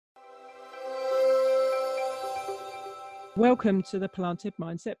Welcome to the Planted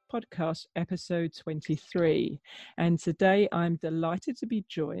Mindset Podcast, episode 23. And today I'm delighted to be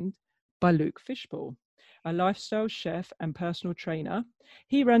joined by Luke Fishpool, a lifestyle chef and personal trainer.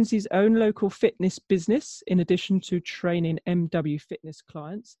 He runs his own local fitness business in addition to training MW fitness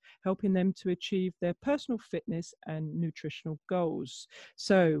clients, helping them to achieve their personal fitness and nutritional goals.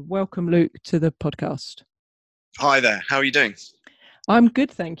 So, welcome, Luke, to the podcast. Hi there. How are you doing? I'm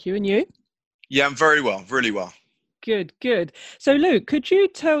good, thank you. And you? Yeah, I'm very well, really well. Good, good. So, Luke, could you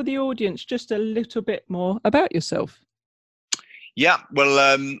tell the audience just a little bit more about yourself? Yeah, well,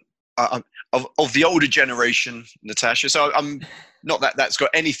 I'm of the older generation, Natasha. So I'm not that's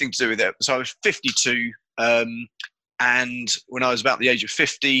got anything to do with it. So I was 52, and when I was about the age of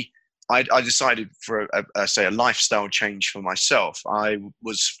 50, I decided for a lifestyle change for myself. I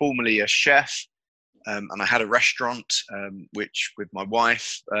was formerly a chef, and I had a restaurant, which with my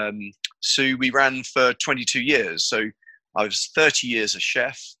wife, Sue, we ran for 22 years. So I was 30 years a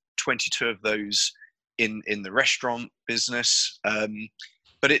chef, 22 of those in the restaurant business.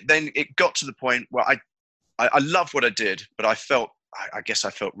 But it got to the point where I loved what I did, but I guess I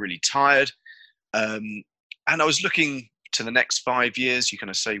felt really tired. And I was looking to the next 5 years. You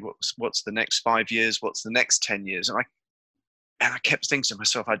kind of say, what's the next 5 years? What's the next 10 years? And I kept thinking to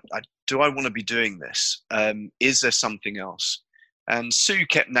myself, do I want to be doing this? Is there something else? And Sue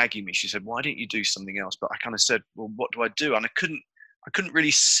kept nagging me. She said, why don't you do something else? But I kind of said, well, what do I do? And I couldn't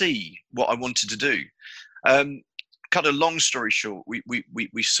really see what I wanted to do. Cut a long story short,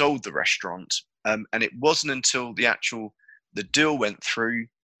 we sold the restaurant. And it wasn't until the deal went through,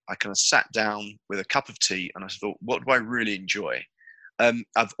 I kind of sat down with a cup of tea and I thought, what do I really enjoy?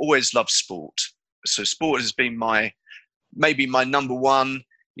 I've always loved sport. So sport has been maybe my number one,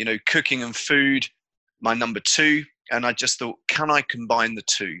 cooking and food, my number two. And I just thought, can I combine the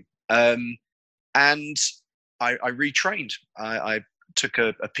two? And I retrained. I took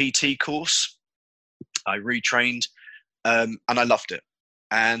a PT course. I retrained, and I loved it.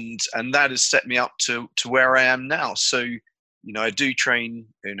 And that has set me up to where I am now. So, I do train,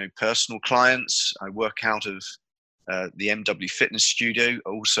 personal clients. I work out of the MW Fitness Studio.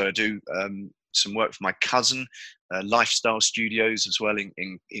 Also, I do some work for my cousin, Lifestyle Studios as well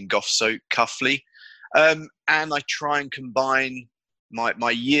in Gough Soak, Cuffley. And I try and combine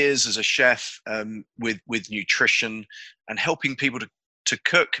my years as a chef with nutrition and helping people to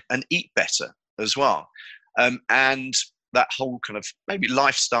cook and eat better as well. And that whole kind of maybe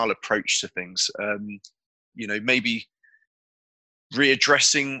lifestyle approach to things, maybe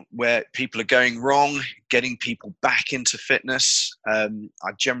readdressing where people are going wrong, getting people back into fitness. I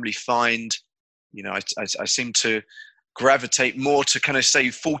generally find, I seem to gravitate more to kind of say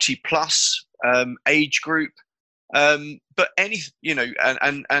 40 plus age group, but and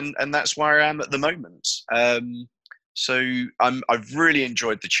that's where I am at the moment. So I've really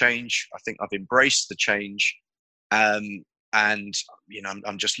enjoyed the change. I think I've embraced the change, and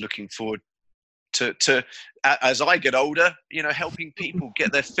I'm just looking forward to as I get older, helping people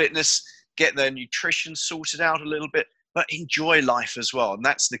get their fitness, get their nutrition sorted out a little bit, but enjoy life as well. And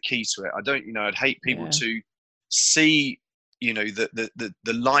that's the key to it. I'd hate people to see, the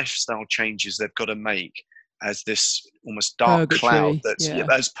lifestyle changes they've got to make as this almost dark cloud that's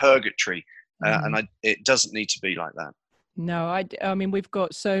as purgatory. And it doesn't need to be like that. No, I mean, we've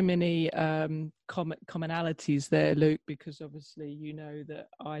got so many commonalities there, Luke, because obviously, that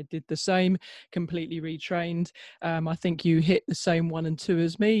I did the same, completely retrained. I think you hit the same 1 and 2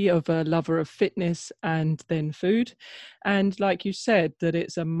 as me, of a lover of fitness and then food. And like you said, that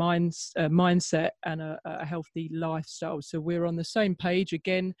it's a mindset and a healthy lifestyle. So we're on the same page.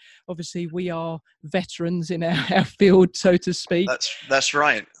 Again, obviously, we are veterans in our field, so to speak. That's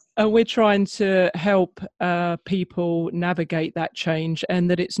right. And we're trying to help people navigate that change, and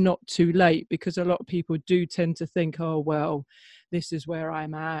that it's not too late, because a lot of people do tend to think, oh, well, this is where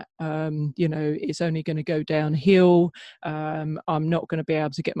I'm at. It's only going to go downhill. I'm not going to be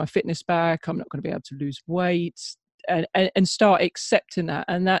able to get my fitness back. I'm not going to be able to lose weight. And start accepting that.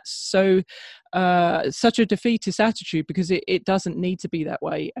 And that's such a defeatist attitude, because it doesn't need to be that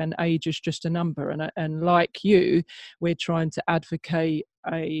way, and age is just a number. And like you, we're trying to advocate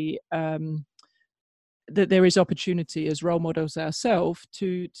that there is opportunity as role models ourselves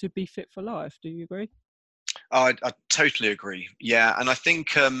to be fit for life. Do you agree? I totally agree. Yeah. And I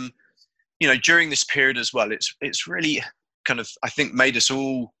think during this period as well, it's really kind of, I think, made us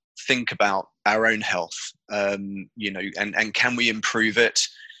all think about our own health, and can we improve it?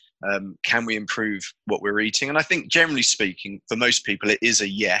 Can we improve what we're eating? And I think, generally speaking, for most people, it is a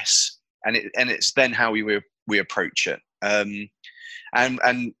yes, and it's then how we approach it.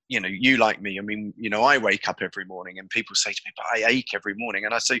 And you like me, I mean, I wake up every morning and people say to me, but I ache every morning,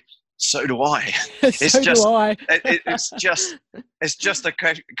 and I say, so do I. It's So do just I. it's just a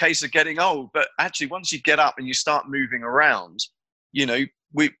case of getting old. But actually, once you get up and you start moving around,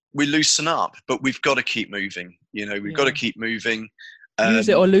 we loosen up, but we've got to keep moving. We've got to keep moving. Use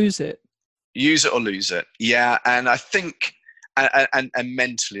it or lose it. Use it or lose it. Yeah. And I think, and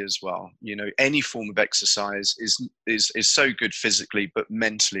mentally as well, any form of exercise is so good physically, but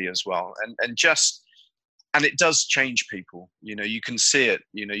mentally as well. And it does change people. You can see it,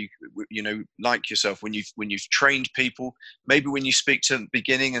 like yourself, when you've trained people, maybe when you speak to them at the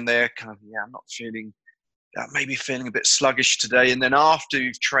beginning and they're kind of, I'm not feeling, maybe feeling a bit sluggish today. And then after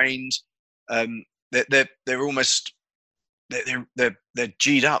you've trained, they're almost, they're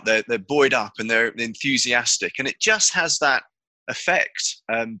G'd up, they're buoyed up, and they're enthusiastic, and it just has that effect.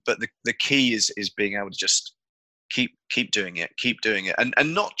 But the key is being able to just keep doing it,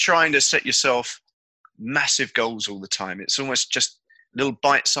 and not trying to set yourself massive goals all the time. It's almost just little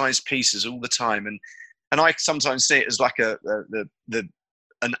bite-sized pieces all the time, and I sometimes see it as like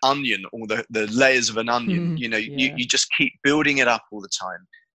an onion, or the layers of an onion. You just keep building it up all the time,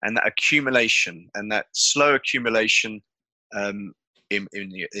 and that accumulation and that slow accumulation, in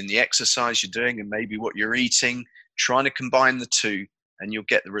the exercise you're doing and maybe what you're eating, trying to combine the two, and you'll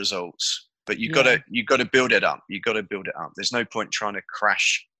get the results. But you've got to build it up. There's no point trying to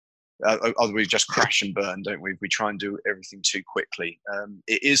crash. Otherwise we just crash and burn, don't we? We try and do everything too quickly.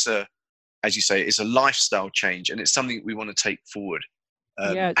 It is as you say, it's a lifestyle change, and it's something that we want to take forward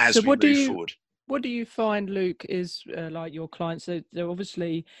as we move forward. What do you find, Luke, is like your clients? They're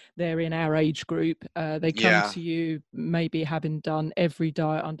obviously they're in our age group. They come to you maybe having done every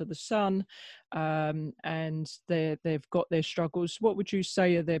diet under the sun, and they've got their struggles. What would you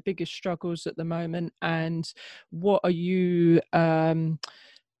say are their biggest struggles at the moment, and what are you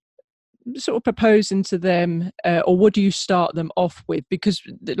sort of proposing to them, or what do you start them off with? Because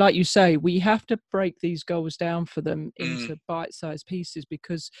like you say, we have to break these goals down for them into bite-sized pieces,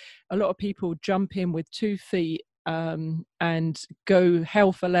 because a lot of people jump in with 2 feet and go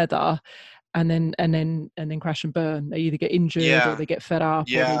hell for leather, and then crash and burn. They either get injured or they get fed up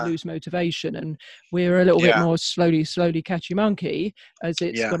or they lose motivation. And we're a little bit more slowly catchy monkey, as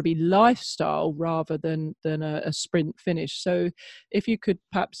it's got to be lifestyle rather than a sprint finish. So if you could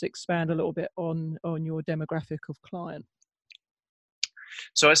perhaps expand a little bit on your demographic of client.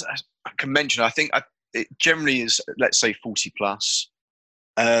 So as I can mention, I think it generally is, let's say, 40 plus,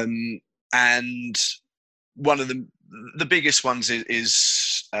 and one of the biggest ones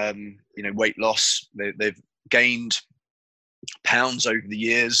is weight loss. They've gained pounds over the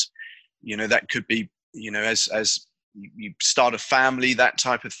years. That could be as you start a family, that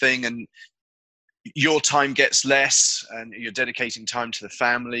type of thing, and your time gets less, and you're dedicating time to the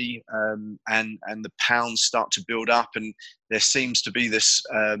family, and the pounds start to build up, and there seems to be this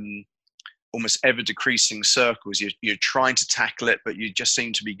almost ever decreasing circles. You're trying to tackle it, but you just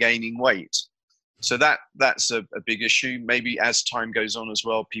seem to be gaining weight. So that's a big issue. Maybe as time goes on as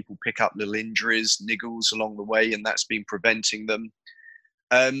well, people pick up little injuries, niggles along the way, and that's been preventing them.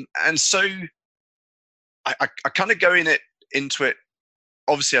 And so I kind of go into it.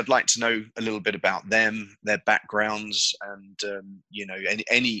 Obviously, I'd like to know a little bit about them, their backgrounds, and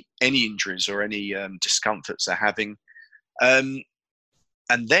any injuries or any discomforts they're having. And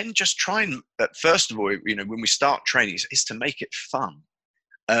then just try and, first of all, when we start training, is to make it fun.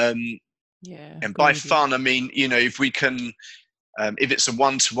 And by fun, I mean, if we can, if it's a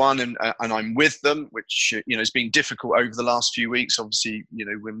one-to-one and I'm with them, which, has been difficult over the last few weeks, obviously,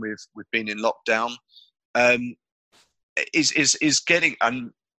 when we've been in lockdown, is getting,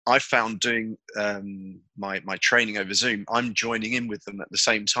 and I found doing my training over Zoom, I'm joining in with them at the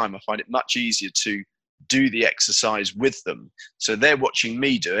same time. I find it much easier to do the exercise with them. So they're watching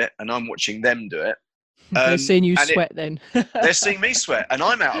me do it and I'm watching them do it. They're seeing you sweat then. They're seeing me sweat and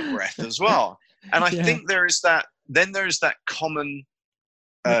I'm out of breath as well. And I think there is that common,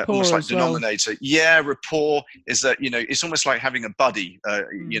 almost like denominator. Rapport is that, it's almost like having a buddy,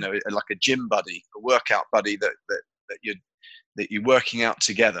 like a gym buddy, a workout buddy that you're working out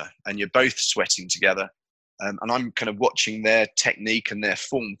together and you're both sweating together. And I'm kind of watching their technique and their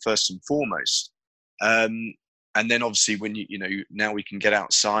form first and foremost. And then obviously when now we can get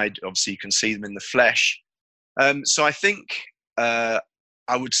outside, obviously you can see them in the flesh. So I think I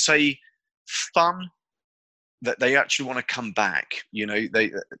would say fun, that they actually want to come back.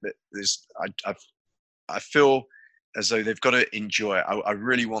 I feel as though they've got to enjoy it. I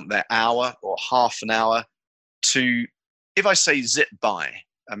really want their hour or half an hour to, if I say zip by.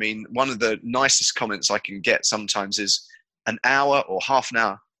 I mean, one of the nicest comments I can get sometimes is, an hour or half an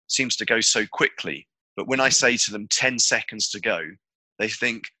hour seems to go so quickly. But when I say to them 10 seconds to go, they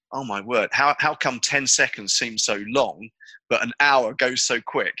think, oh my word, how come 10 seconds seems so long, but an hour goes so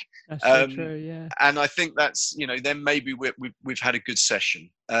quick? That's so true, yeah. And I think that's, then maybe we've had a good session.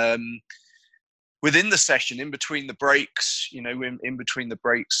 Within the session, in between the breaks, in between the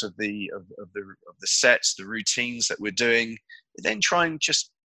breaks of the sets, the routines that we're doing, then try and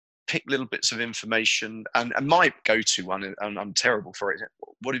just pick little bits of information. And my go-to one, and I'm terrible for it,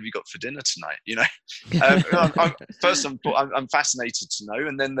 what have you got for dinner tonight? First I'm fascinated to know,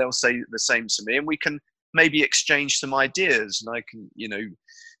 and then they'll say the same to me, and we can maybe exchange some ideas, and I can,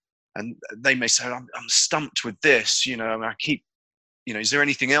 and they may say, I'm stumped with this, and I keep, is there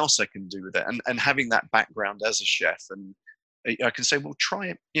anything else I can do with it? And having that background as a chef, and I can say, well, try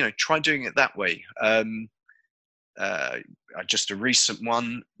it, try doing it that way. Just a recent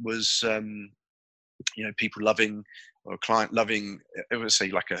one was, people loving, or a client loving, it would say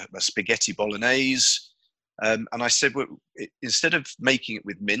like a spaghetti bolognese. And I said, well, instead of making it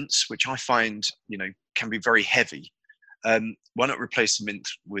with mince, which I find, can be very heavy, why not replace the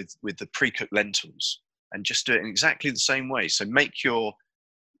mince with the pre-cooked lentils and just do it in exactly the same way? So make your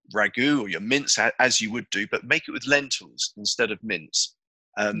ragu or your mince as you would do, but make it with lentils instead of mince.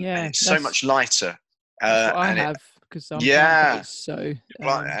 And it's so much lighter. That's what I have, because I'm plant-based, so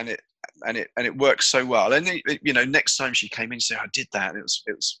and it works so well. And next time she came in, she said, I did that, and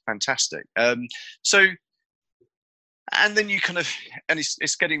it was fantastic. So, and then you kind of, and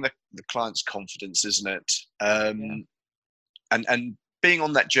it's getting the client's confidence, isn't it? And being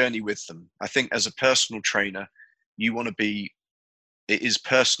on that journey with them. I think as a personal trainer, you want to be, it is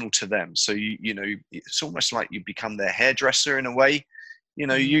personal to them. So it's almost like you become their hairdresser in a way.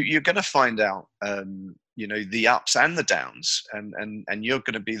 You're going to find out, the ups and the downs, and you're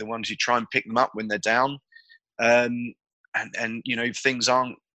going to be the ones who try and pick them up when they're down. And things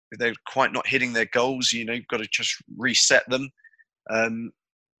they're quite not hitting their goals, you've got to just reset them.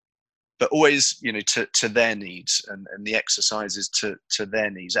 But always, to their needs, and the exercises to their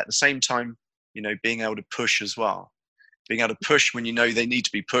needs. At the same time, being able to push as well. Being able to push when they need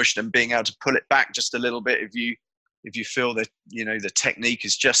to be pushed, and being able to pull it back just a little bit if you feel that the technique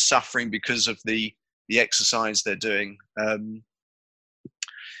is just suffering because of the exercise they're doing,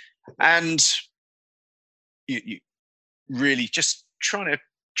 and you really just trying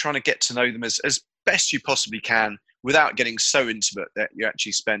to get to know them as best you possibly can, without getting so intimate that you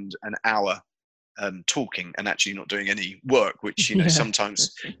actually spend an hour talking and actually not doing any work, which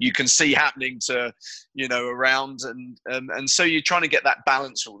sometimes you can see happening to around, and so you're trying to get that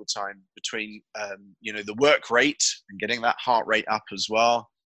balance all the time between the work rate and getting that heart rate up as well,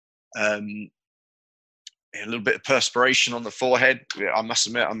 a little bit of perspiration on the forehead. I must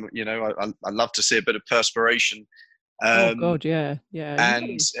admit, I love to see a bit of perspiration. Oh God, yeah. And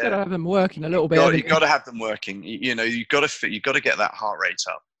you've got to have them working a little bit. You've got to have them working. You've got to get that heart rate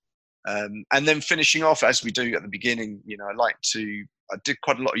up. And then finishing off, as we do at the beginning, I did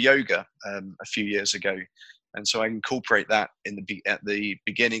quite a lot of yoga a few years ago, and so I incorporate that at the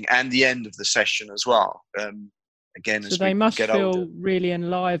beginning and the end of the session as well. Again, so as they must feel older, really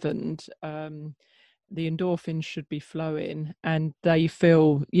enlivened. The endorphins should be flowing, and they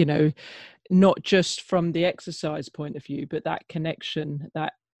feel, not just from the exercise point of view, but that connection,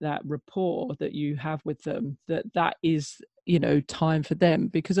 that rapport that you have with them, that is, time for them.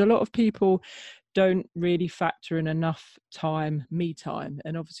 Because a lot of people don't really factor in enough me time.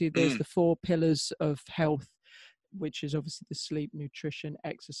 And obviously there's the 4 pillars of health, which is obviously the sleep, nutrition,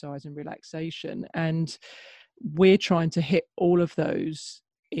 exercise, and relaxation. And we're trying to hit all of those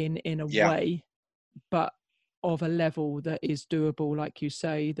in a way, but of a level that is doable, like you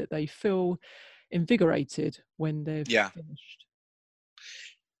say, that they feel invigorated when they've finished.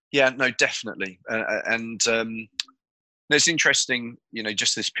 Yeah, no, definitely. And it's interesting,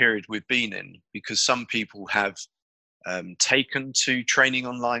 just this period we've been in, because some people have taken to training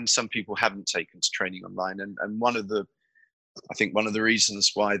online, some people haven't taken to training online. And one of the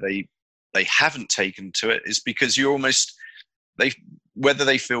reasons why they haven't taken to it is because you're almost, whether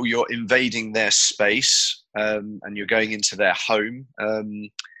they feel you're invading their space and you're going into their home.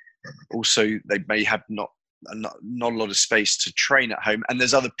 Also, they may have not a lot of space to train at home, and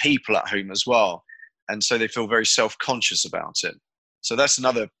there's other people at home as well, and so they feel very self-conscious about it. So that's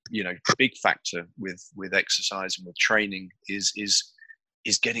another big factor with exercise and with training is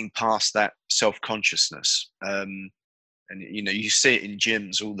getting past that self-consciousness. And you see it in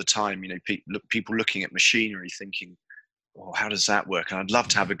gyms all the time. People looking at machinery thinking, oh, how does that work? And I'd love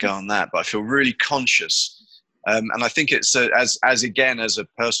to have a go on that, but I feel really conscious. And I think it's as a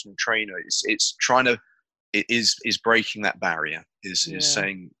personal trainer, it's trying to it is breaking that barrier. Is Yeah.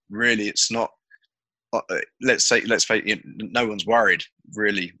 saying really, it's not. Let's face it, no one's worried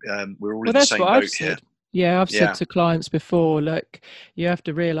really. We're all Well, in the that's same what I've boat here. said. Yeah, I've said Yeah, to clients before, look, you have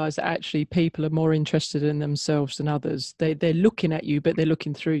to realize that actually people are more interested in themselves than others. They're looking at you, but they're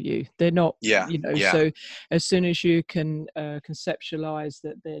looking through you. They're not, yeah, yeah, so as soon as you can conceptualize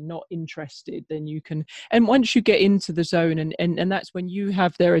that they're not interested, then you can, and once you get into the zone, and that's when you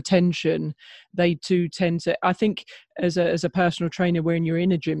have their attention, they too tend to, I think, as a personal trainer, when you're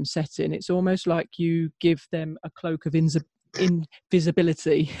in a gym setting, it's almost like you give them a cloak of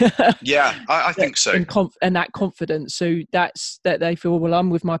invisibility. yeah. I think so. And that confidence, so that's that they feel, well, I'm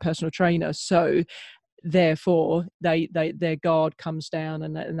with my personal trainer, so therefore their guard comes down,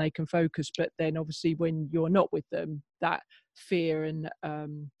 and they can focus. But then obviously when you're not with them, that fear and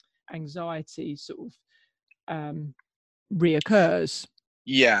anxiety sort of reoccurs.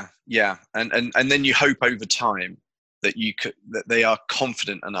 Yeah, yeah, and then you hope over time that that they are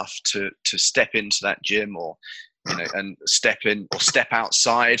confident enough to step into that gym, or and step in or step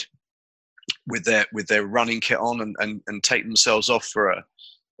outside with their running kit on, and take themselves off for a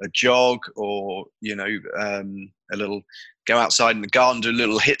jog, or a little, go outside in the garden, do a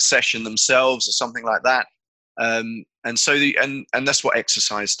little hit session themselves or something like that. And so and that's what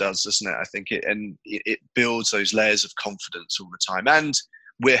exercise does, doesn't it? I think it builds those layers of confidence all the time, and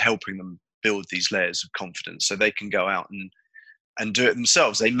we're helping them build these layers of confidence so they can go out and do it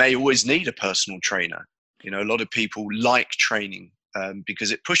themselves. They may always need a personal trainer. A lot of people like training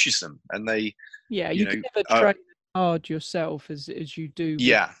because it pushes them, and they, Yeah, you you know, can never train hard yourself as you do with.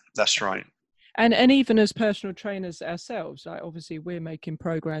 yeah, that's right. And even as personal trainers ourselves, like obviously we're making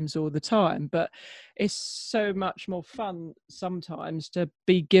programs all the time, but it's so much more fun sometimes to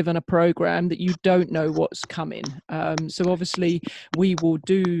be given a program that you don't know what's coming. So obviously we will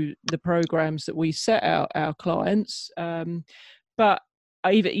do the programs that we set out our clients, but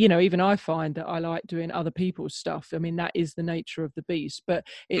even I find that I like doing other people's stuff. I mean, that is the nature of the beast, but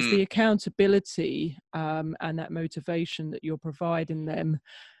it's Mm. the accountability and that motivation that you're providing them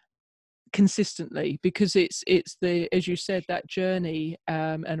consistently, because it's the, as you said, that journey,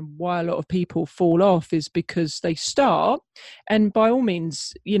 and why a lot of people fall off is because they start, and by all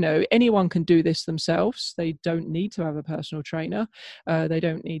means, anyone can do this themselves. They don't need to have a personal trainer, they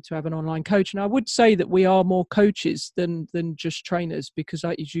don't need to have an online coach. And I would say that we are more coaches than just trainers, because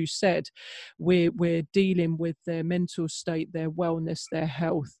like as you said, we're dealing with their mental state, their wellness, their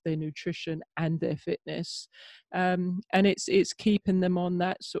health, their nutrition and their fitness, and it's keeping them on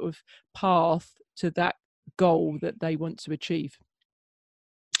that sort of path to that goal that they want to achieve.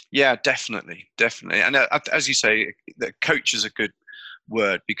 Yeah, definitely, definitely. And as you say, the coach is a good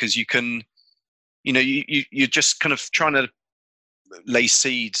word, because you can, you're just kind of trying to lay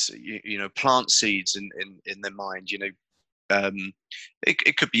seeds, plant seeds in their mind.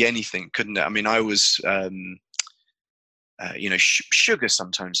 It could be anything, couldn't it? I mean, I was, sugar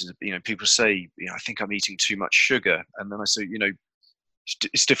sometimes is, people say, I think I'm eating too much sugar, and then I say,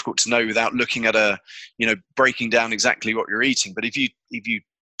 it's difficult to know without looking at breaking down exactly what you're eating. But if you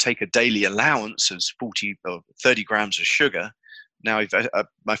take a daily allowance of 40 or 30 grams of sugar, now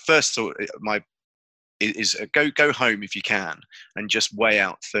my first thought is go home if you can and just weigh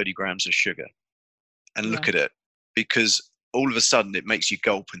out 30 grams of sugar and Yeah. look at it, because all of a sudden it makes you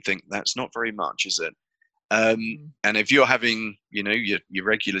gulp and think, that's not very much, is it? And if you're having, your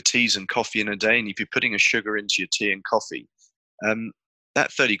regular teas and coffee in a day, and if you're putting a sugar into your tea and coffee, that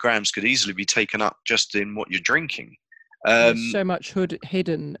 30 grams could easily be taken up just in what you're drinking. There's so much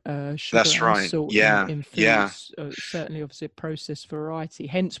hidden sugar That's and right. salt Yeah, in yeah, foods, certainly obviously a processed variety,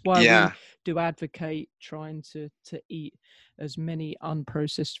 hence why we yeah. do advocate trying to eat as many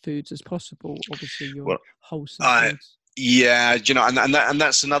unprocessed foods as possible, obviously your Well, wholesome I foods. yeah, and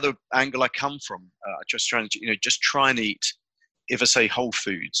that's another angle I come from. Just trying to, just try and eat. If I say whole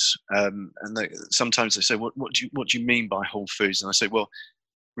foods, and sometimes they say, what do you mean by whole foods? And I say, well,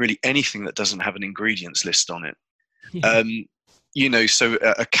 really anything that doesn't have an ingredients list on it. Yeah. So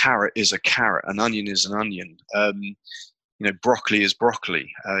a carrot is a carrot, an onion is an onion. Broccoli is broccoli.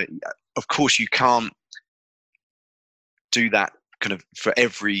 Of course, you can't do that kind of for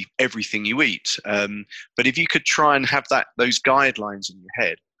everything you eat. But if you could try and have those guidelines in your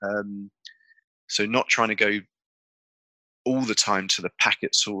head, so not trying to go all the time to the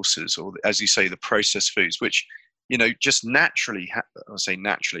packet sources, or as you say, the processed foods, which just naturally, I say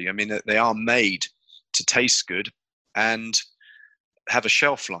naturally, I mean they are made to taste good and have a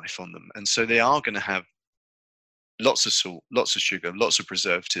shelf life on them, and so they are going to have lots of salt, lots of sugar, lots of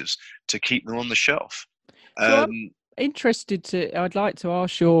preservatives to keep them on the shelf. So I'm Um, I'd like to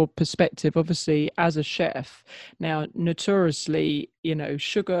ask your perspective, obviously, as a chef. Now, notoriously,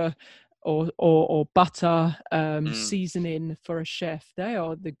 sugar or butter, Mm, seasoning for a chef, they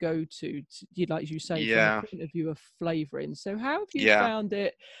are the go-to, like you say, from a yeah, point of view of flavoring. So how have you yeah. found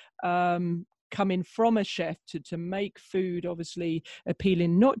it, coming from a chef to make food obviously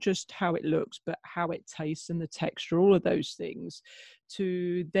appealing, not just how it looks, but how it tastes and the texture, all of those things,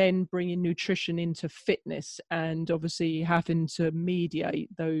 to then bringing nutrition into fitness and obviously having to mediate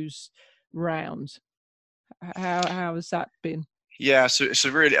those rounds? How has that been? Yeah, so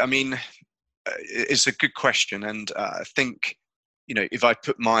really, I mean, it's a good question, and I think, if I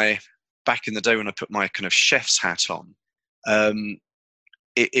put my back in the day when I put my kind of chef's hat on, um,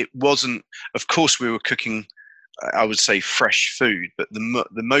 it wasn't. Of course, we were cooking, I would say, fresh food, but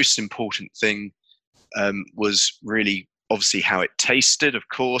the most important thing was really obviously how it tasted, of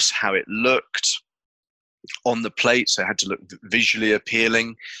course, how it looked on the plate, so it had to look visually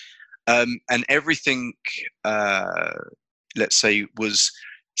appealing, and everything. Let's say was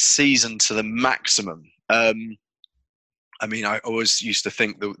seasoned to the maximum. I mean, I always used to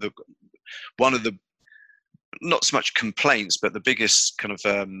think the one of the, not so much complaints, but the biggest kind of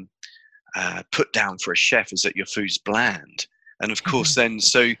put down for a chef is that your food's bland. And of course, then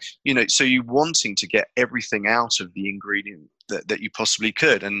so you wanting to get everything out of the ingredient that you possibly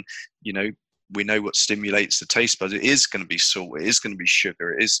could, and you know we know what stimulates the taste buds. It is going to be salt. It is going to be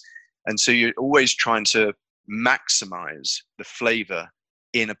sugar. It is, and so you're always trying to maximize the flavor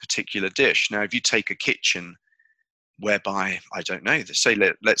in a particular dish. Now, if you take a kitchen whereby, I don't know,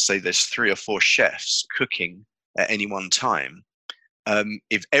 let's say there's 3 or 4 chefs cooking at any one time.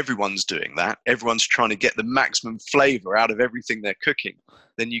 If everyone's doing that, everyone's trying to get the maximum flavor out of everything they're cooking,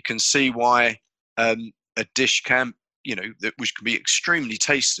 then you can see why a dish can, which can be extremely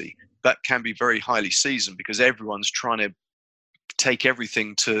tasty, but can be very highly seasoned because everyone's trying to take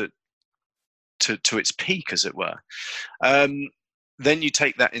everything to its peak, as it were. Then you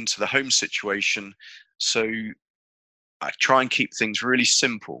take that into the home situation. So I try and keep things really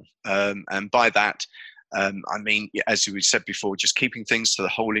simple. And by that, I mean, as we said before, just keeping things to the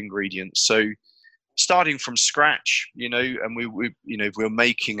whole ingredients. So starting from scratch, and if we're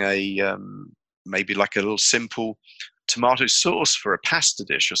making maybe like a little simple tomato sauce for a pasta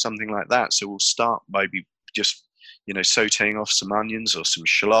dish or something like that. So we'll start maybe just, sauteing off some onions or some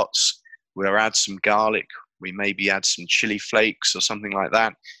shallots. We'll add some garlic. We maybe add some chili flakes or something like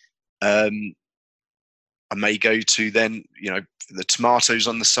that. I may go to then, the tomatoes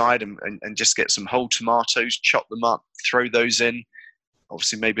on the side and just get some whole tomatoes, chop them up, throw those in.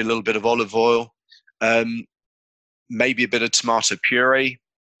 Obviously, maybe a little bit of olive oil, maybe a bit of tomato puree,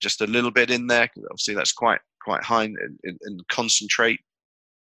 just a little bit in there. Obviously, that's quite high in concentrate,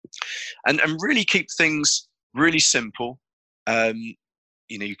 and really keep things really simple.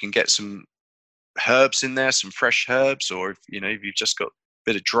 You can get some herbs in there, some fresh herbs, or if you've just got a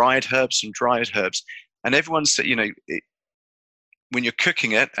bit of dried herbs, some dried herbs. And everyone's, when you're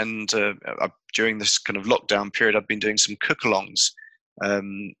cooking it, and during this kind of lockdown period, I've been doing some cook-alongs,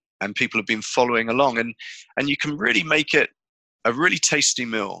 and people have been following along, and you can really make it a really tasty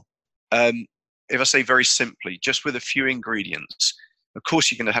meal. If I say very simply, just with a few ingredients. Of course,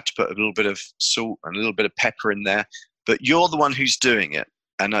 you're going to have to put a little bit of salt and a little bit of pepper in there, but you're the one who's doing it,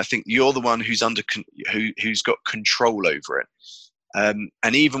 and I think you're the one who's who's got control over it.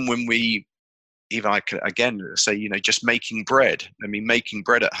 And even when I could again say, just making bread. I mean, making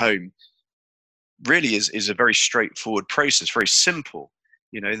bread at home really is a very straightforward process, very simple.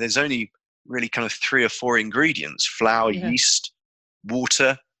 There's only really kind of 3 or 4 ingredients: flour, Yeah, yeast,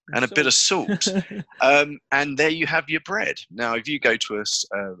 water, and a bit of salt. And there you have your bread. Now, if you go to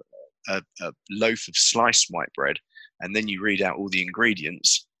a loaf of sliced white bread and then you read out all the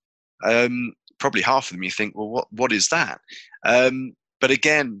ingredients, probably half of them you think, well, what is that? But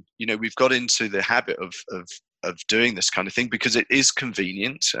again, we've got into the habit of doing this kind of thing because it is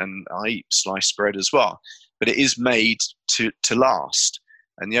convenient, and I eat sliced bread as well. But it is made to last,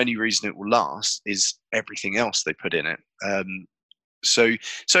 and the only reason it will last is everything else they put in it. So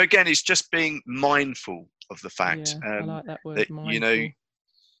again, it's just being mindful of the fact yeah, I like that that word, mindful.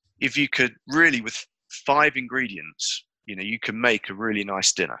 if you could really, with 5 ingredients, you can make a really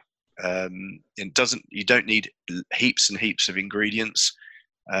nice dinner. You don't need heaps and heaps of ingredients.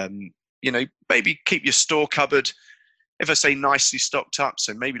 Maybe keep your store cupboard, if I say nicely stocked up.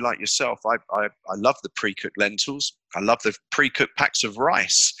 So maybe like yourself, I love the pre-cooked lentils. I love the pre-cooked packs of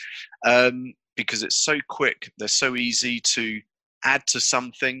rice, because it's so quick. They're so easy to add to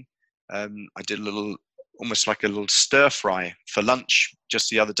something. I did almost like a little stir fry for lunch just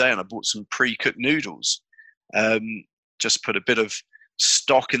the other day, and I bought some pre-cooked noodles. Just put a bit of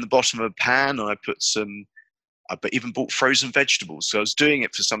stock in the bottom of a pan, and I even bought frozen vegetables. So I was doing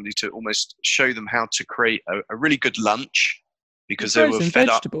it for somebody to almost show them how to create a really good lunch, Well, because they were frozen fed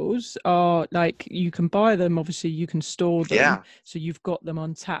up. vegetables are like, you can buy them, obviously you can store them, Yeah, so you've got them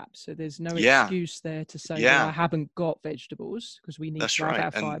on tap. So there's no yeah, excuse there to say, well, I yeah, haven't got vegetables, because we need that's to have right.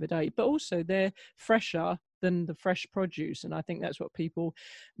 our And 5 a day. But also they're fresher than the fresh produce. And I think that's what people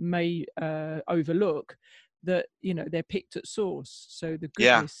may overlook, that, they're picked at source. So the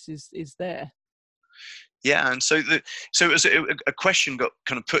yeah, goodness is there. yeah. And so it was a question got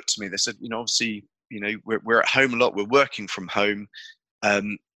kind of put to me. They said, obviously, we're at home a lot. We're working from home.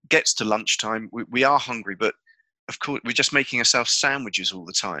 Um, Gets to lunchtime, we are hungry, but of course we're just making ourselves sandwiches all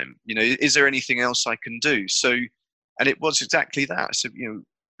the time. Is there anything else I can do? So, and it was exactly that. So,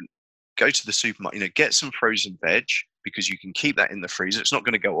 go to the supermarket, get some frozen veg, because you can keep that in the freezer. It's not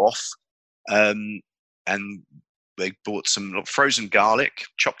going to go off. And they bought some frozen garlic,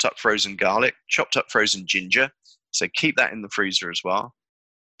 chopped up frozen ginger. So keep that in the freezer as well.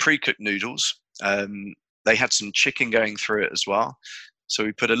 Pre-cooked noodles. They had some chicken going through it as well. So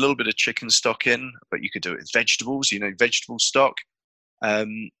we put a little bit of chicken stock in, but you could do it with vegetables, vegetable stock.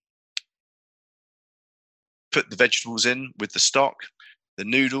 Put the vegetables in with the stock, the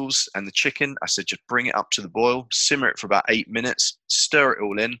noodles and the chicken. I said, just bring it up to the boil, simmer it for about 8 minutes, stir it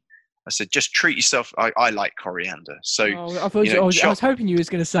all in. I said, just treat yourself. I like coriander. So, Oh, I was chop. hoping you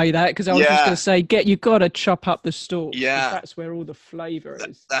was going to say that, because I was just going Yeah, to say, you've got to chop up the stalks, because yeah, that's where all the flavour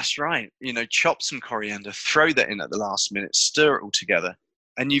is. that's right. Chop some coriander, throw that in at the last minute, stir it all together.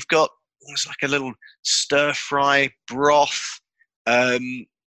 And you've got almost like a little stir fry broth. And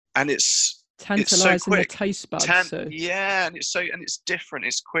it's so Tantalising the quick. taste buds. So. Yeah, and it's different.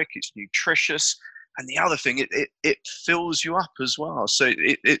 It's quick. It's nutritious. And the other thing, it fills you up as well. So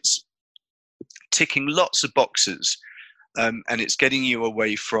it's ticking lots of boxes, and it's getting you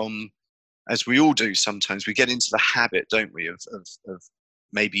away from, as we all do sometimes, we get into the habit, don't we, of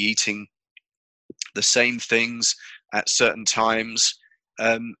maybe eating the same things at certain times,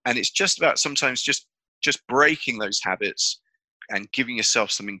 and it's just about sometimes just breaking those habits and giving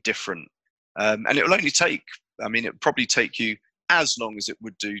yourself something different. And it will only take, it'll probably take you as long as it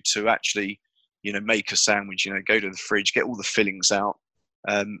would do to actually, make a sandwich, go to the fridge, get all the fillings out,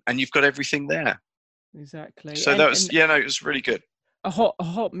 and you've got everything there. Exactly. So that was, it was really good. A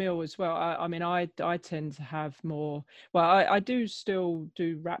hot meal as well. I tend to have more. Well, I do still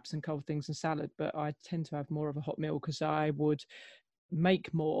do wraps and cold things and salad, but I tend to have more of a hot meal, because I would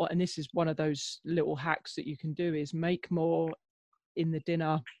make more. And this is one of those little hacks that you can do, is make more in the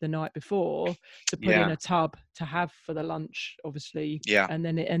dinner the night before, to put in Yeah, a tub to have for the lunch, obviously. yeah. And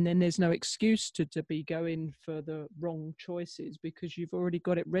then there's no excuse to be going for the wrong choices, because you've already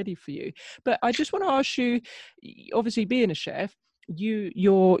got it ready for you. But I just want to ask you, obviously being a chef,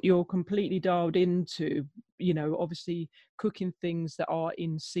 you're completely dialed into, obviously cooking things that are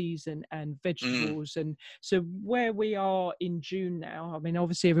in season and Mm, vegetables. And so where we are in June now,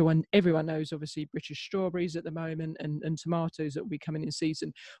 obviously everyone knows, obviously, British strawberries at the moment, and tomatoes that will be coming in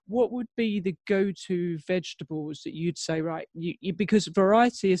season. What would be the go-to vegetables that you'd say, right, because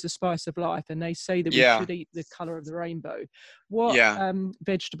variety is the spice of life, and they say that we yeah, should eat the color of the rainbow. What yeah.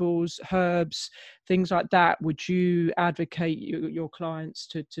 vegetables, herbs, things like that would you advocate your clients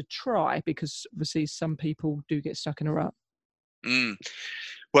to try? Because obviously some people do get stuck in a rut. Mm.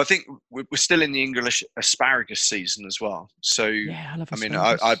 Well, I think we're still in the English asparagus season as well. So, Yeah, I love I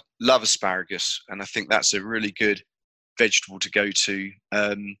asparagus. love asparagus, and I think that's a really good vegetable to go to.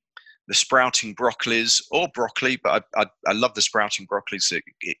 The sprouting broccolis, or broccoli, but I love the sprouting broccolis.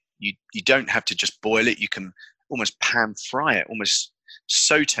 You don't have to just boil it. You can almost pan fry it, almost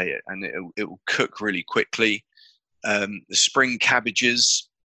saute it, and it will cook really quickly. The spring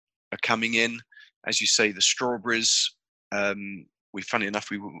cabbages are coming in, as you say. The strawberries. Funny enough,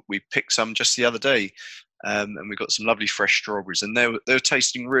 we picked some just the other day, and we got some lovely fresh strawberries, and they were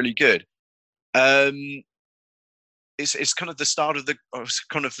tasting really good. It's kind of the start of the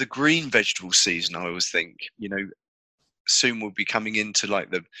green vegetable season. I always think, soon we'll be coming into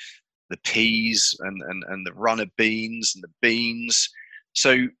like the peas and the runner beans and the beans.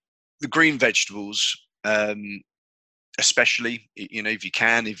 So the green vegetables, especially, if you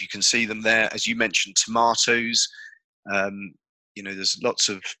can see them there, as you mentioned, tomatoes. There's lots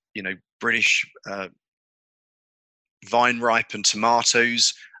of British vine ripened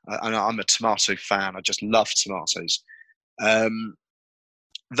tomatoes, and I'm a tomato fan. I just love tomatoes.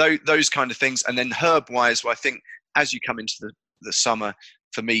 Those kind of things. And then herb wise, well, I think as you come into the summer,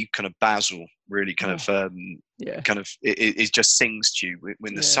 for me, kind of basil really kind Oh, of yeah, it just sings to you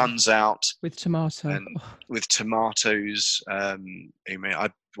when the yeah. sun's out With tomato. and Oh, with tomatoes. I mean,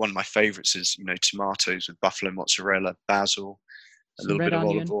 one of my favourites is tomatoes with buffalo mozzarella, basil, a some little red bit of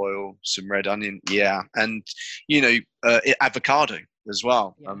olive onion. oil, some red onion, yeah, and avocado as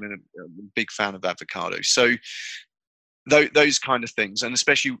well. Yeah. I mean, I'm a big fan of avocado. So those kind of things, and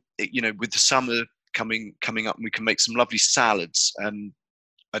especially with the summer coming up, we can make some lovely salads. And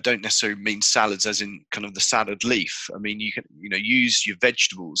I don't necessarily mean salads as in kind of the salad leaf. I mean, you can use your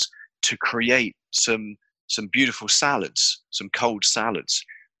vegetables to create some beautiful salads, some cold salads.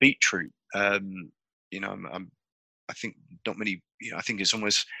 Beetroot, I think not many. I think it's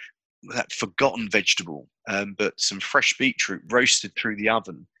almost that forgotten vegetable, but some fresh beetroot roasted through the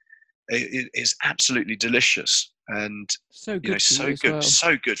oven. It is absolutely delicious, and So good for you as well.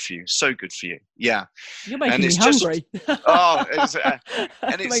 so good for you, so good for you. Yeah, You're and making me it's just hungry. oh,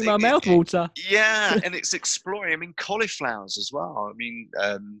 and it's Make my mouth water. yeah, and it's exploring. I mean, cauliflowers as well. I mean,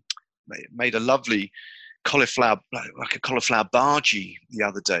 made a lovely cauliflower, like a cauliflower bhaji the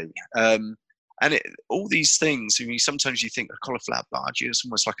other day. And all these things. I mean, sometimes you think a cauliflower bhaji is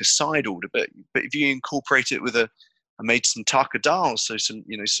almost like a side order, but if you incorporate it with I made some taka dal, so some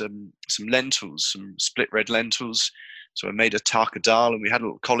lentils, some split red lentils. So I made a taka dal, and we had a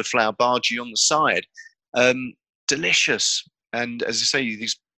little cauliflower bhaji on the side. Delicious. And as I say,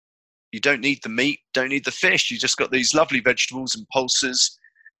 you don't need the meat, don't need the fish. You just got these lovely vegetables and pulses,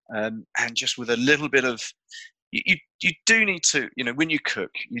 and just with a little bit of you do need to, when you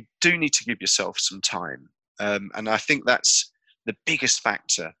cook, you do need to give yourself some time. And I think that's the biggest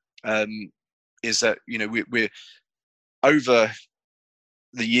factor, is that, we're over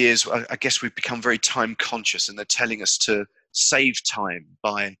the years, I guess we've become very time conscious, and they're telling us to save time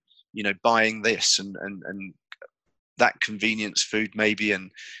by, buying this and that convenience food maybe,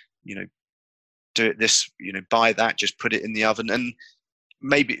 and, do it this, buy that, just put it in the oven. And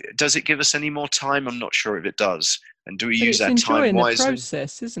maybe, does it give us any more time? I'm not sure if it does. And do we But use it's our time enjoying the wisely?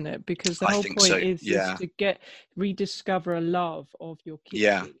 process, isn't it? Because the I whole think point so. is Yeah. to rediscover a love of your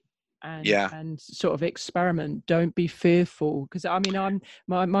Yeah. kitchen and Yeah. sort of experiment. Don't be fearful. Because I mean,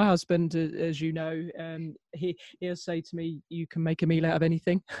 my husband, as you know, he'll say to me, "You can make a meal out of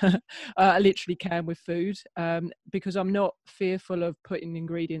anything." I literally can with food, because I'm not fearful of putting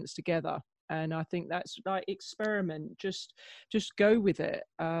ingredients together. And I think that's like experiment, just go with it.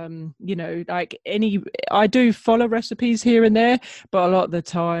 Like I do follow recipes here and there, but a lot of the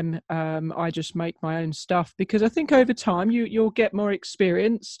time I just make my own stuff, because I think over time you'll get more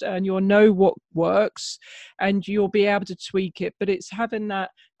experienced and you'll know what works and you'll be able to tweak it. But it's having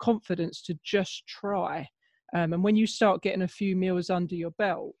that confidence to just try. And when you start getting a few meals under your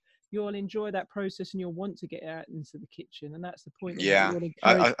belt, you'll enjoy that process and you'll want to get out into the kitchen. And that's the point, isn't it? Yeah. You'll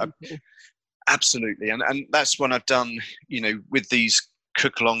encourage I people. absolutely. And that's when I've done, with these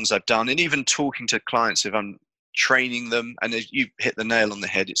cook-alongs I've done, and even talking to clients, if I'm training them, and as you hit the nail on the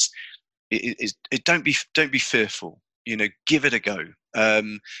head, don't be fearful, give it a go.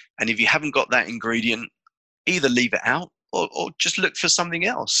 And if you haven't got that ingredient, either leave it out or just look for something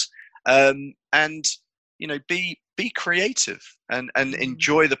else. And, be creative and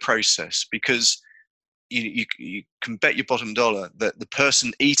enjoy the process, because you can bet your bottom dollar that the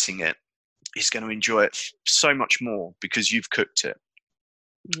person eating it is going to enjoy it so much more because you've cooked it,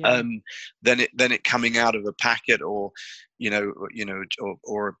 Yeah. than it coming out of a packet, or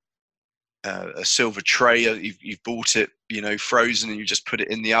or a silver tray. You've bought it, frozen, and you just put it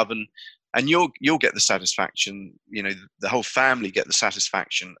in the oven, and you'll get the satisfaction. The whole family get the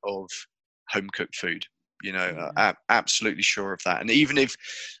satisfaction of home cooked food. Absolutely sure of that. And even if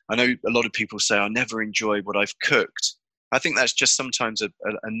I know a lot of people say I never enjoy what I've cooked, I think that's just sometimes a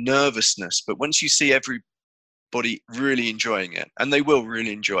nervousness. But once you see everybody really enjoying it, and they will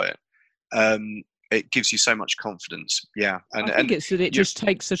really enjoy it, it gives you so much confidence. Yeah. I think it's that it you just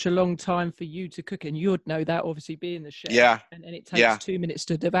takes such a long time for you to cook, and you'd know that, obviously being the chef, yeah, and it takes yeah, 2 minutes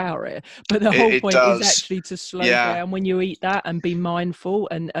to devour it. But the whole it point is does. actually to slow Yeah. down when you eat that and be mindful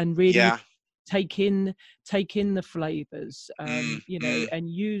and really Yeah. take in the flavors, Mm. and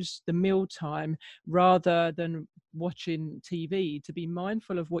use the meal time rather than watching TV, to be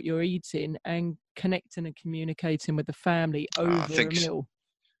mindful of what you're eating and connecting and communicating with the family I over a think meal.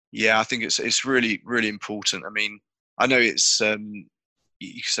 Yeah, I think it's really, really important. I mean, I know it's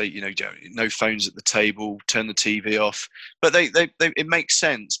you say, no phones at the table, turn the TV off, but they it makes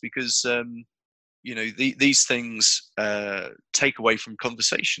sense, because these things take away from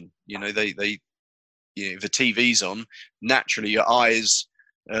conversation. If the TV's on, naturally your eyes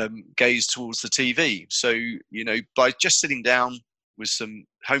gaze towards the TV. So by just sitting down with some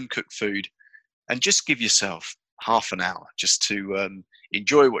home cooked food, and just give yourself half an hour just to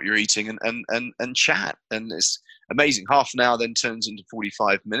enjoy what you're eating and chat. And it's amazing. Half an hour then turns into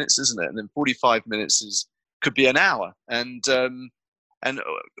 45 minutes, isn't it? And then 45 minutes could be an hour. And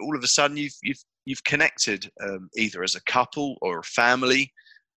all of a sudden you've connected, either as a couple or a family.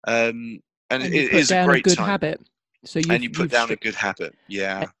 And it is a great good time. habit. So you put down a good habit.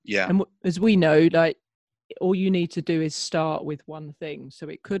 Yeah. And as we know, like, all you need to do is start with one thing. So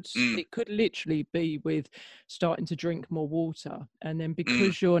it could literally be with starting to drink more water, and then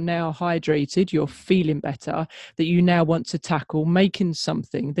because you're now hydrated, you're feeling better, that you now want to tackle making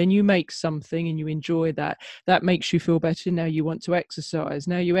something. Then you make something and you enjoy that. That makes you feel better. Now you want to exercise.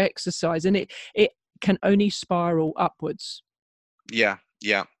 Now you exercise, and it can only spiral upwards. Yeah.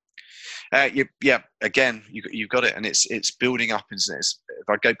 Again, you've got it, and it's building up, isn't it? If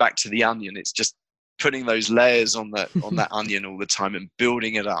I go back to the onion, it's just putting those layers on that onion all the time and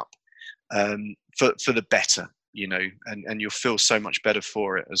building it up, for the better, and you'll feel so much better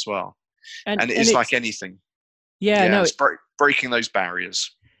for it as well. And it's like anything. It's breaking those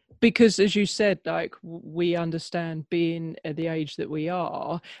barriers. Because as you said, like, we understand, being at the age that we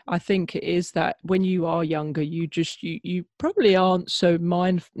are, I think it is that when you are younger, you probably aren't so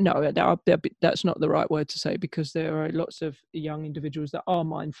mindful. No, that's not the right word to say, because there are lots of young individuals that are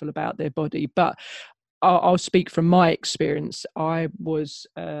mindful about their body. But I'll speak from my experience. I was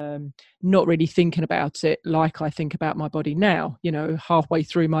not really thinking about it like I think about my body now. Halfway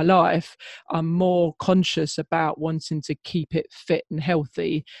through my life, I'm more conscious about wanting to keep it fit and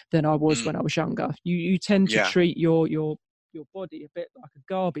healthy than I was when I was younger. You tend to treat your body a bit like a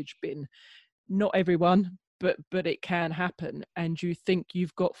garbage bin. Not everyone, but it can happen, and you think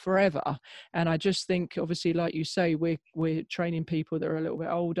you've got forever. And I just think, obviously, like you say, we're training people that are a little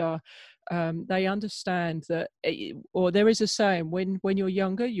bit older. They understand that, or there is a saying, when you're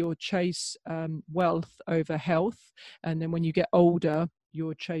younger, you'll chase wealth over health, and then when you get older,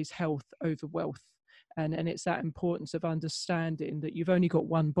 you'll chase health over wealth. And it's that importance of understanding that you've only got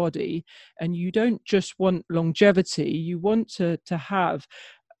one body, and you don't just want longevity, you want to have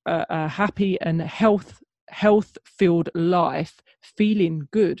a happy and health-filled life, feeling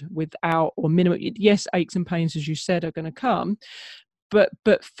good without, or minimum, yes, aches and pains, as you said, are going to come, but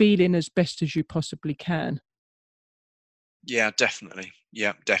feeling as best as you possibly can. Yeah, definitely.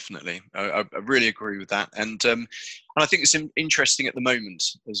 I really agree with that. And I think it's interesting at the moment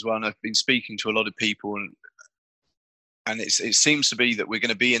as well. And I've been speaking to a lot of people, and it seems to be that we're going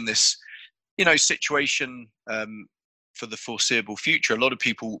to be in this, situation for the foreseeable future. A lot of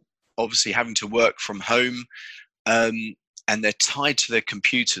people obviously having to work from home, and they're tied to their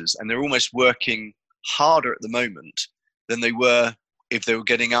computers, and they're almost working harder at the moment than they were if they were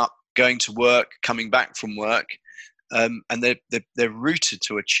getting up, going to work, coming back from work. And they're rooted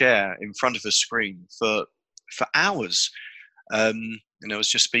to a chair in front of a screen for hours. I was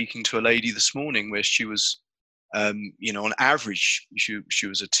just speaking to a lady this morning where she was, on average, she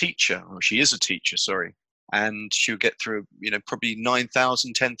was a teacher, or she is a teacher, sorry, and she'll get through, probably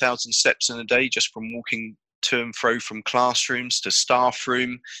 9,000, 10,000 steps in a day just from walking to and fro from classrooms to staff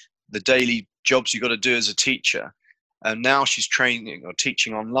room, the daily jobs you got to do as a teacher. And now she's training or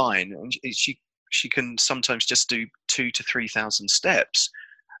teaching online, and she can sometimes just do 2,000 to 3,000 steps.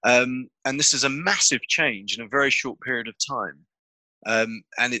 And this is a massive change in a very short period of time.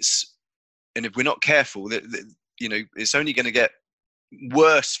 And if we're not careful, it's only going to get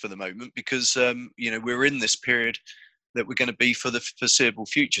worse for the moment, because, we're in this period that we're going to be for the foreseeable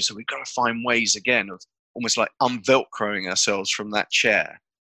future. So we've got to find ways again of almost like unvelcroing ourselves from that chair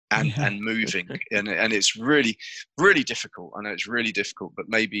and moving. And it's really, really difficult. I know it's really difficult, but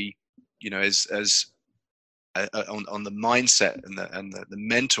maybe, as on the mindset and the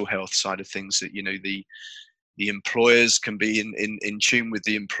mental health side of things, that the employers can be in tune with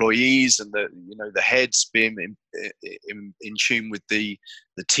the employees, and the heads being in tune with the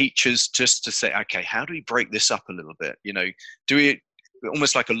teachers, just to say, okay, how do we break this up a little bit? Do we,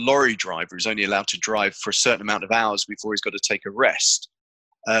 almost like a lorry driver who's only allowed to drive for a certain amount of hours before he's got to take a rest.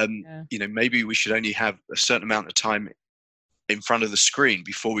 Maybe we should only have a certain amount of time in front of the screen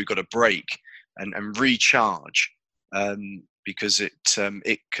before we've got a break and recharge, because it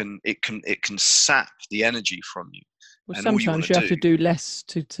can sap the energy from you. Well, and sometimes you have to do less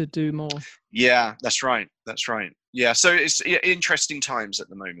to do more. Yeah, that's right. Yeah, so it's interesting times at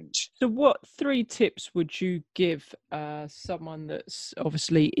the moment. So what 3 tips would you give someone that's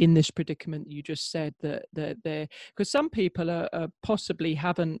obviously in this predicament you just said, that they're, because some people are possibly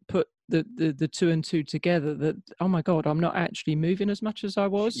haven't put the 2 and 2 together, that, oh my God, I'm not actually moving as much as I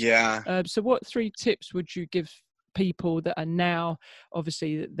was. Yeah. So what 3 tips would you give people that are now,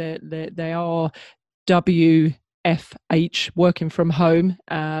 obviously they are WFH, working from home,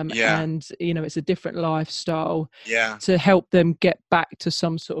 Yeah. and it's a different lifestyle, Yeah. to help them get back to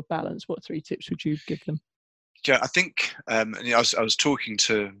some sort of balance? What 3 tips would you give them? Yeah, I think I was talking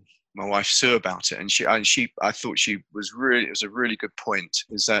to my wife Sue about it, and I thought it was a really good point.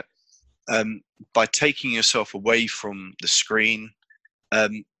 Is that by taking yourself away from the screen,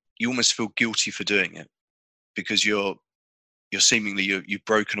 you almost feel guilty for doing it, because you've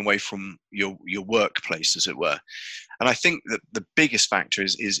broken away from your workplace, as it were. And I think that the biggest factor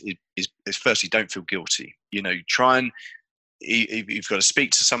is firstly, don't feel guilty. Try and, if you've got to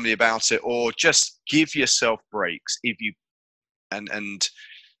speak to somebody about it, or just give yourself breaks. If you and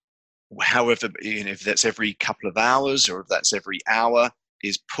however, if that's every couple of hours or if that's every hour,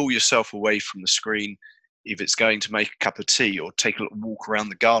 is pull yourself away from the screen. If it's going to make a cup of tea, or take a little walk around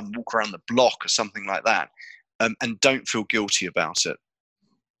the garden, walk around the block, or something like that, and don't feel guilty about it.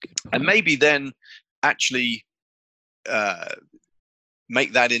 And maybe then actually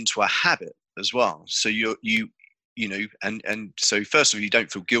make that into a habit as well. So so first of all, you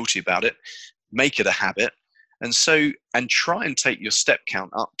don't feel guilty about it. Make it a habit, and try and take your step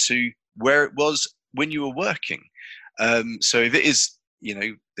count up to where it was when you were working. So if it is,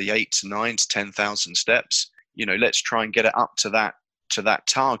 the 8 to 9 to 10,000 steps, let's try and get it up to that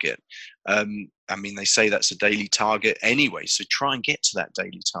target. They say that's a daily target anyway, so try and get to that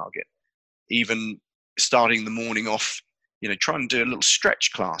daily target. Even starting the morning off, try and do a little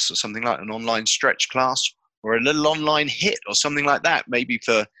stretch class, or something like an online stretch class, or a little online hit, or something like that, maybe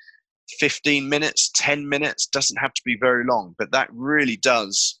for 15 minutes, 10 minutes, doesn't have to be very long, but that really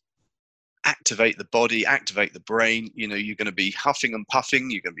does activate the body, activate the brain. You're going to be huffing and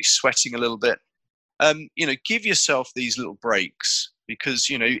puffing, you're going to be sweating a little bit. Give yourself these little breaks, because,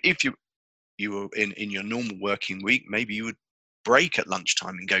 if you were in your normal working week, maybe you would break at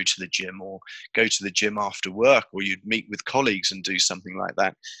lunchtime and go to the gym, or go to the gym after work, or you'd meet with colleagues and do something like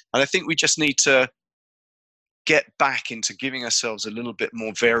that. And I think we just need to get back into giving ourselves a little bit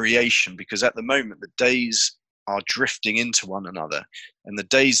more variation, because at the moment the days are drifting into one another, and the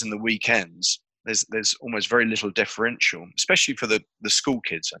days and the weekends, there's almost very little differential, especially for the school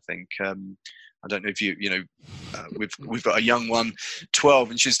kids. I think I don't know if we've got a young one,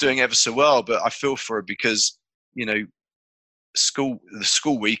 12, and she's doing ever so well, but I feel for her, because the school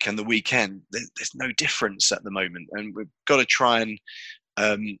week and the weekend, there's no difference at the moment, and we've got to try and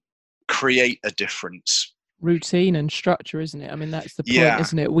create a difference. Routine and structure, isn't it? I mean, that's the point, Yeah.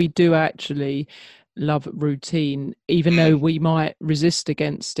 isn't it? We do actually love routine, even though we might resist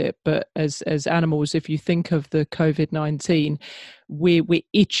against it. But as animals, if you think of the COVID-19, we're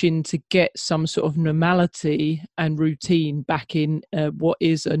itching to get some sort of normality and routine back in what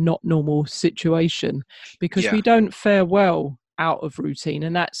is a not normal situation, because Yeah. we don't fare well out of routine.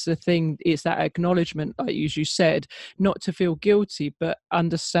 And that's the thing, it's that acknowledgement, like you said, not to feel guilty, but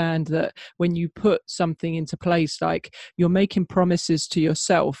understand that when you put something into place, like you're making promises to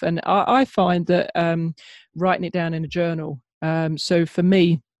yourself. And I find that writing it down in a journal, so for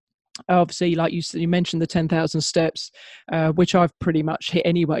me, obviously, like you mentioned the 10,000 steps, which I've pretty much hit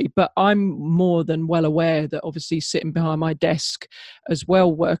anyway, but I'm more than well aware that obviously sitting behind my desk as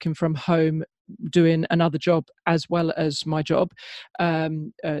well, working from home, doing another job as well as my job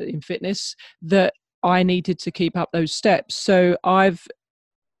in fitness, that I needed to keep up those steps. So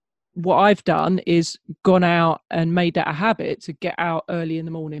what I've done is gone out and made that a habit to get out early in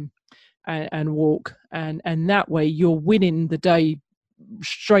the morning and walk, and that way you're winning the day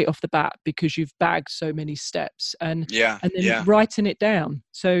straight off the bat, because you've bagged so many steps, and then writing it down.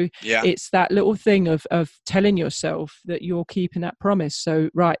 So it's that little thing of telling yourself that you're keeping that promise. So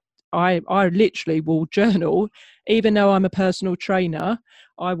I literally will journal, even though I'm a personal trainer.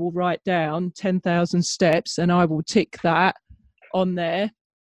 I will write down 10,000 steps, and I will tick that on there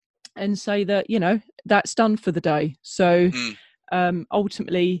and say that that's done for the day. So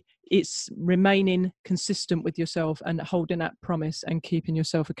ultimately, it's remaining consistent with yourself and holding that promise and keeping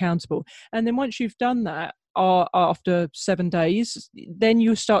yourself accountable. And then once you've done that, after 7 days, then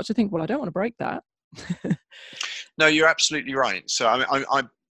you start to think, well, I don't want to break that. No, you're absolutely right. So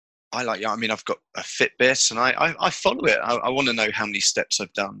I like, I've got a Fitbit, and I follow it. I want to know how many steps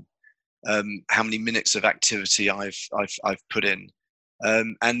I've done, how many minutes of activity I've put in.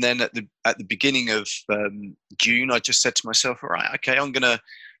 And then at the beginning of June, I just said to myself, all right, okay, I'm gonna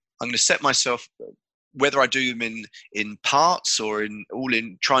set myself, whether I do them in parts or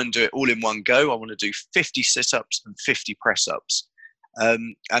try and do it all in one go. I want to do 50 sit-ups and 50 press-ups,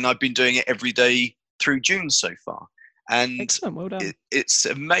 and I've been doing it every day through June so far. And Excellent. Well done. it's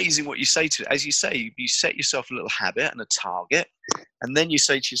amazing what you say to it. As you say, you set yourself a little habit and a target, and then you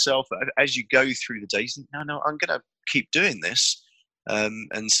say to yourself, as you go through the days, no, I'm going to keep doing this.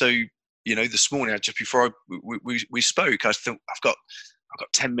 And so, you know, this morning, just before we spoke, I thought I've got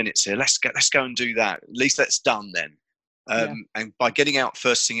 10 minutes here. Let's go and do that. At least that's done then. And by getting out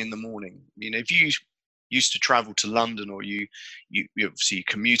first thing in the morning, you know, if you used to travel to London, or you obviously you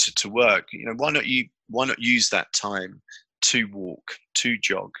commuted to work, you know, why not use that time to walk, to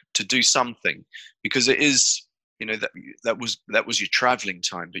jog, to do something? Because it is, you know, that was your traveling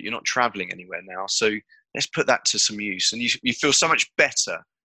time, but you're not traveling anywhere now. So let's put that to some use. And you feel so much better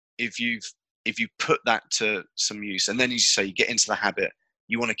if you put that to some use. And then, as you say, you get into the habit.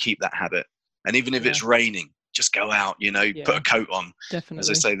 You want to keep that habit. And even if it's raining, just go out, you know, put a coat on. Definitely. As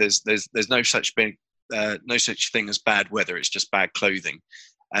I say, there's no such thing as bad weather. It's just bad clothing.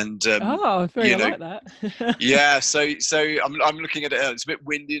 And I like that. Yeah, so I'm looking at it. It's a bit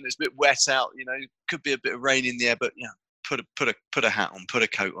windy and it's a bit wet out. You know, could be a bit of rain in the air, but put a hat on, put a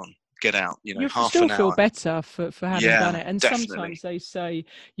coat on, get out. You know, you half still an hour. feel better for having done it. And definitely. sometimes they say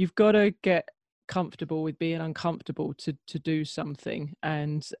you've got to get comfortable with being uncomfortable to do something,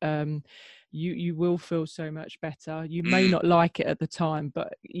 and you will feel so much better. You may not like it at the time,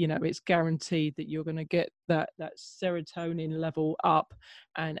 but you know, it's guaranteed that you're going to get that serotonin level up,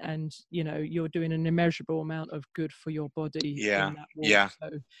 and you know, you're doing an immeasurable amount of good for your body in that walk.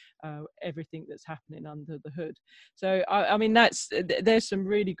 So everything that's happening under the hood. So I mean, there's some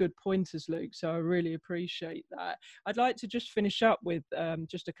really good pointers, Luke, so I really appreciate that. I'd like to just finish up with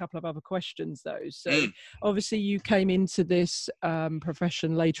just a couple of other questions though. So obviously you came into this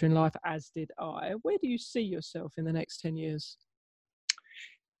profession later in life, as did I. Where do you see yourself in the next 10 years?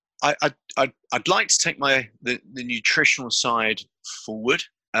 I'd like to take the nutritional side forward.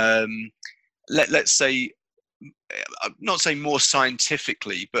 Let's say, not say more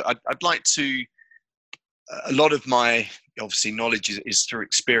scientifically, but I'd like to. A lot of my obviously knowledge is through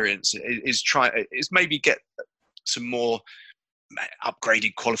experience. Is maybe get some more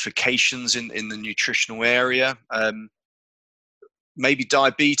upgraded qualifications in the nutritional area. Maybe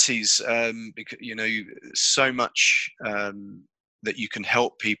diabetes, because you know, so much that you can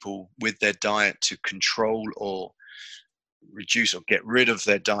help people with their diet to control or reduce or get rid of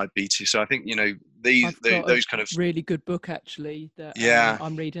their diabetes. So I think, you know, those kind of really good book actually that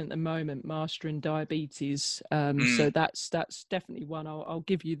I'm reading at the moment, Mastering Diabetes. So that's definitely one. I'll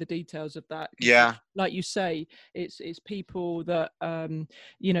give you the details of that. Like you say, it's people that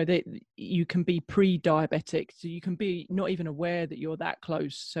you know, that you can be pre-diabetic, so you can be not even aware that you're that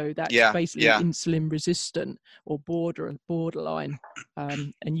close. So that's basically insulin resistant or borderline,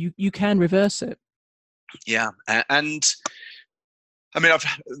 and you can reverse it. And I mean,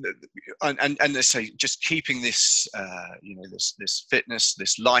 and let's say just keeping this, you know, this fitness,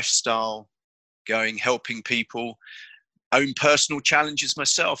 this lifestyle going, helping people, own personal challenges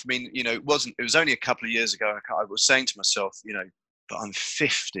myself. I mean, you know, it was only a couple of years ago I was saying to myself, you know, but I'm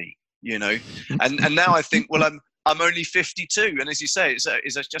 50, you know, and now I think, well, I'm only 52, and as you say,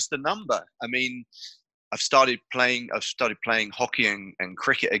 it's just a number. I mean, I've started playing hockey and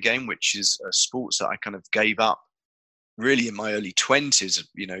cricket again, which is sports that I kind of gave up really in my early 20s,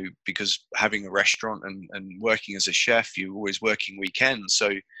 you know, because having a restaurant and working as a chef, you're always working weekends. So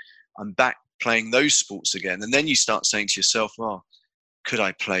I'm back playing those sports again. And then you start saying to yourself, well, could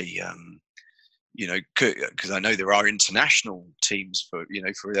I play, you know, because I know there are international teams for, you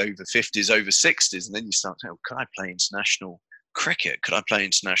know, for over 50s, over 60s. And then you start saying, could I play international cricket? Could I play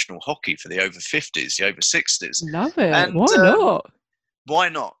international hockey for the over 50s, the over 60s? Love it. And why not? Why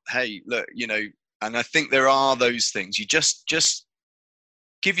not? Hey, look, you know, and I think there are those things. You just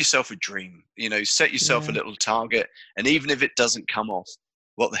give yourself a dream, you know, set yourself a little target. And even if it doesn't come off,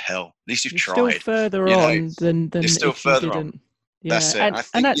 what the hell? At least you're tried. Still further on than you're still if further you didn't. on. Yeah, that's it. And, I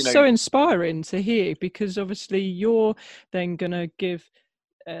think, and that's, you know, so inspiring to hear, because obviously you're then going to give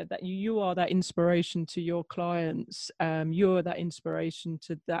that you are that inspiration to your clients. You're that inspiration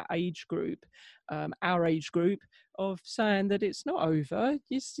to that age group, our age group, of saying that it's not over.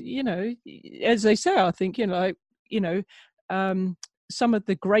 It's, you know, as they say, I think, you know, like, you know, some of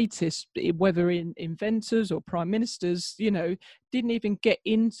the greatest, whether in inventors or prime ministers, you know, didn't even get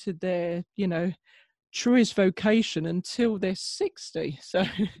into their, you know, truest vocation until they're 60. So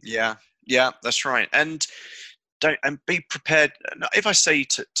yeah, that's right. And be prepared. If I say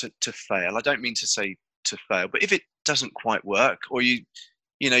to fail, I don't mean to say to fail, but if it doesn't quite work, or you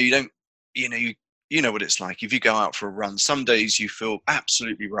know, you don't, you know, you know what it's like. If you go out for a run, some days you feel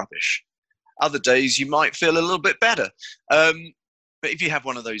absolutely rubbish. Other days you might feel a little bit better. But if you have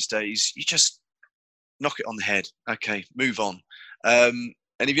one of those days, you just knock it on the head. Okay, move on. And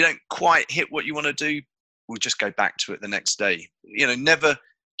if you don't quite hit what you want to do, we'll just go back to it the next day. Never,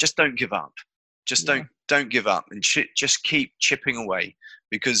 just don't give up. Just don't give up, and just keep chipping away,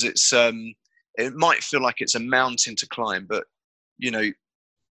 because it might feel like it's a mountain to climb, but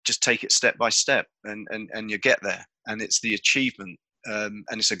just take it step by step, and you get there. And it's the achievement, and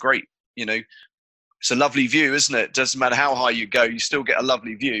it's a great, it's a lovely view, isn't it? Doesn't matter how high you go, you still get a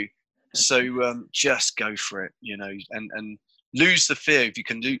lovely view. So just go for it, and lose the fear if you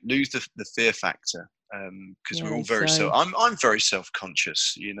can. Lose the fear factor, because we're all very I'm very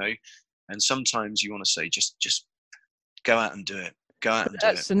self-conscious, and sometimes you want to say just go out and do it.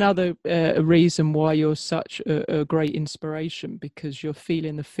 That's another reason why you're such a great inspiration, because you're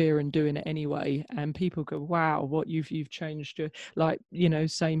feeling the fear and doing it anyway, and people go, wow, what you've changed your,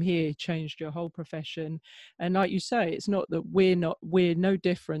 same here, changed your whole profession. And like you say, it's not that we're no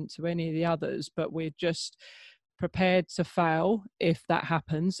different to any of the others, but we're just prepared to fail if that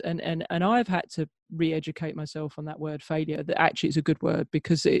happens. And I've had to re-educate myself on that word failure, that actually is a good word,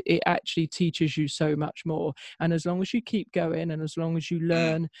 because it actually teaches you so much more. And as long as you keep going, and as long as you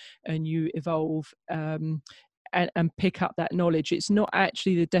learn and you evolve, and pick up that knowledge, it's not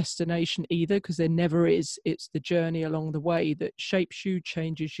actually the destination either, because there never is. It's the journey along the way that shapes you,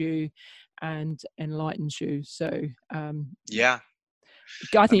 changes you, and enlightens you. So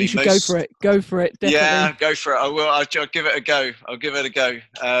I think you should go for it. Go for it, definitely. Yeah, go for it. I will. I'll give it a go.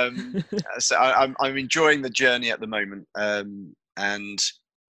 So I'm enjoying the journey at the moment, and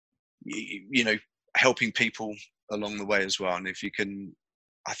helping people along the way as well. And if you can,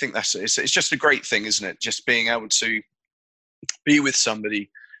 I think it's just a great thing, isn't it? Just being able to be with somebody,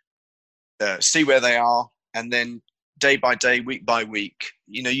 see where they are, and then day by day, week by week,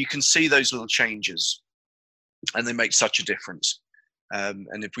 you can see those little changes, and they make such a difference.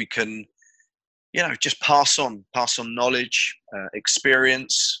 And if we can, just pass on knowledge,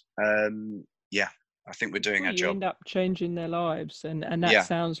 experience, I think we're doing our job. You end up changing their lives, and that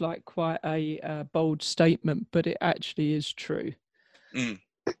sounds like quite a bold statement, but it actually is true.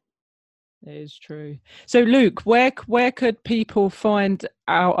 It is true. So Luke, where could people find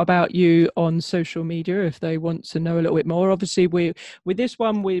out about you on social media if they want to know a little bit more? Obviously, with this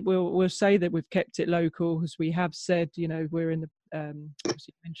one, we'll say that we've kept it local, as we have said. We're in the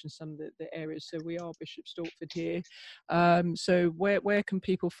obviously mentioned some of the areas, so we are Bishop Stortford here. So where can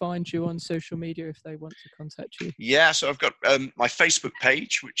people find you on social media if they want to contact you? Yeah, so I've got my Facebook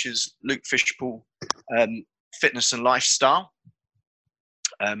page, which is Luke Fishpool, Fitness and Lifestyle.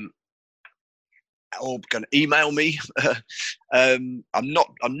 Or going to email me. I'm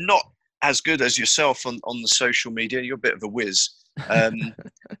not as good as yourself on the social media. You're a bit of a whiz.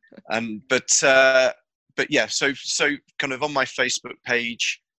 But yeah, so kind of on my Facebook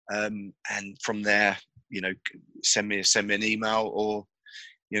page, and from there, send me an email, or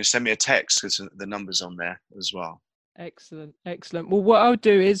send me a text, because the number's on there as well. Excellent. Well, what I'll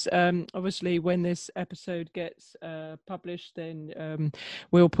do is, obviously, when this episode gets published, then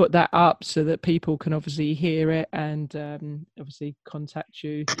we'll put that up so that people can obviously hear it, and obviously contact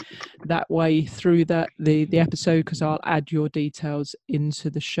you that way through the episode, because I'll add your details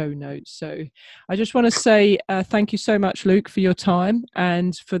into the show notes. So I just want to say thank you so much, Luke, for your time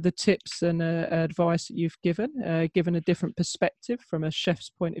and for the tips and advice that you've given a different perspective from a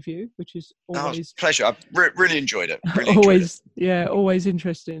chef's point of view, which is always a pleasure. I've really enjoyed it. Always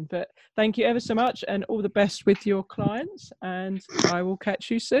interesting. But thank you ever so much, and all the best with your clients, and I will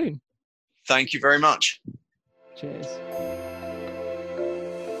catch you soon. Thank you very much. Cheers.